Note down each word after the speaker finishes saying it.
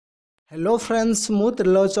Hello friends मु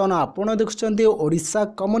त्रिलोचन आपण देखुं Odisha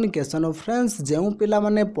communication friends जो पिला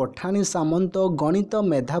माने पठानी सामंत गणित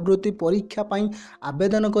मेधावृत्ति परीक्षा पाई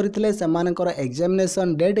आवेदन करते से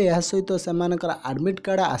एग्जामिनेशन डेट यह सहित से एडमिट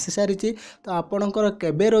कार्ड आसी सारी तो आपणकर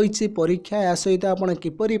केबे रही परीक्षा यह सहित आप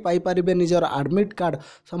किपरि पाइपर निजर एडमिट कार्ड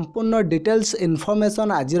संपूर्ण डिटेल्स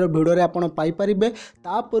इनफॉरमेशन आज भिडियो रे आपण पाइपर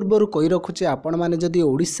ता पूर्व कही रखुचे आपण माने जदि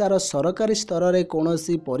ओडिशार सरकारी स्तर में कौन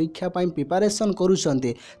परीक्षा पाई प्रिपरेशन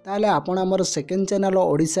करुछंती ताले आपण आमर सेकेंड चैनल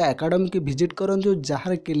ओडिशा एकेडमी की विजिट करूँ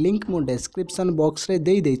जार की लिंक मु डिस्क्रिप्शन बॉक्स रे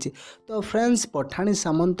दे देछि। तो फ्रेंड्स पठानी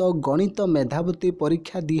सामंत गणित मेधावृत्ति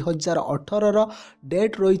परीक्षा 2018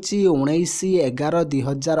 डेट रही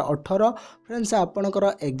 19/11/2018 फ्रेंड्स आपणकर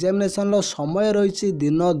एग्जामिनेशन समय रही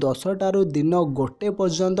दिन 10 टारू दिन 1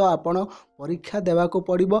 पर्यंत आपण परीक्षा देवाको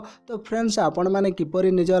पड़िबो। तो फ्रेंड्स आपण माने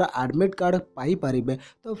किपरि निजर एडमिट कार्ड पाई परिबे।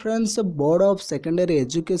 तो friends board of secondary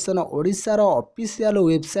education Odisha row official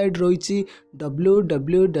website रही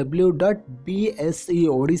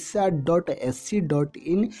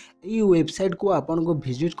www.bseodisha.sc.in ये वेबसाइट को आपन को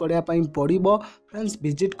विजिट करिया पई पड़िबो। फ्रेंड्स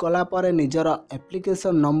विजिट कला पर निजर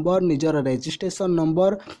एप्लिकेशन नंबर निजर रजिस्ट्रेशन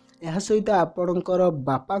नंबर यह सहित आपणकर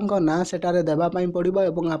बापा ना सेटारे देबा पई पड़िबो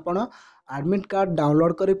एवं आपण एडमिट कार्ड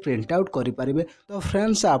डाउनलोड कर प्रिंट आउट करें। तो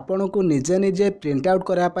फ्रेंड्स आपन को निजे निजे प्रिंट आउट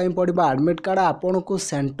कराई पड़ो एडमिट कार्ड आपन को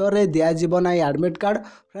सेंटर रे दिज्व ना एडमिट कार्ड।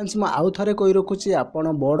 फ्रेंड्स मुझे आउ थे कही रखुची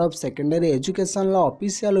आपन board of secondary education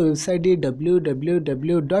official website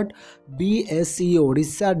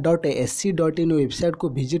www.bseodisha.sc.in website को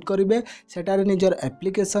विजिट करेंगे। सेटारे निजर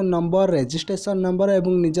एप्लिकेशन नंबर रजिस्ट्रेशन नंबर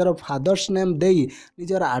एवं निजर फादर्स नेम दे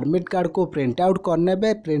निजर एडमिट कार्ड को प्रिंट आउट करने।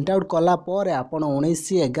 प्रिंट आउट कला पर आपन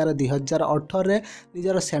 19/11/2018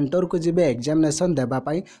 निजर सेंटर को जिबे एग्जामिनेशन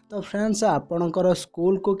देबाई। तो फ्रेंड्स आपणकर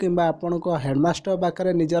स्कूल को किंबा आपणको हेडमास्टर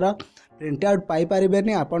पाखे निजर प्रिंट आउट पाई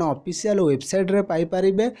पारिबेनी आपण ऑफिशियल वेबसाइट रे पाई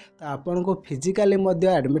पारिबे। तो आपन को फिजिकली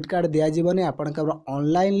एडमिट कार्ड दिया जीवनी आपण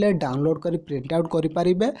ऑनलाइन ले डाउनलोड करी प्रिंट आउट करि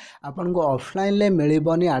पारिबे। आपन को ऑफलाइन ले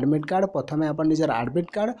मिलिबनी एडमिट कार्ड। प्रथमे आपण निजर एडमिट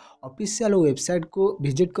कार्ड ऑफिशियल वेबसाइट को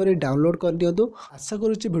विजिट करी डाउनलोड कर दियंतु। आशा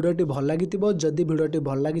करूची भिडियोटी भल लागितिबो। जदि भिडियोटी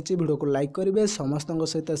भल लागिची भिडियो को लाइक करिवे समस्तक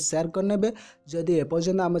सहित शेयर करनेबे। जदि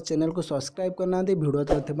एपर्यंत आम चैनल को सब्सक्राइब करना भिडियो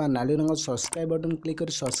तले थिबा नाली रंग सब्सक्राइब बटन क्लिक कर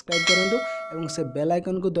सब्सक्राइब करंतु एवं से बेल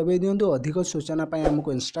आइकन को दबाई दियंतु। अधिक सूचना पाई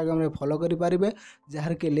हमको इंस्टाग्राम रे फॉलो करि पारिबे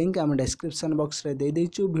जार के लिंक आम डिस्क्रिप्शन बॉक्स रे दे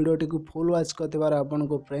देइछु। भिडियोटी को फुल वॉच करथिबार आपन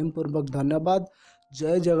को प्रेम पूर्वक धन्यवाद।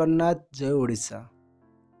 जय जगन्नाथ जय ओडिशा।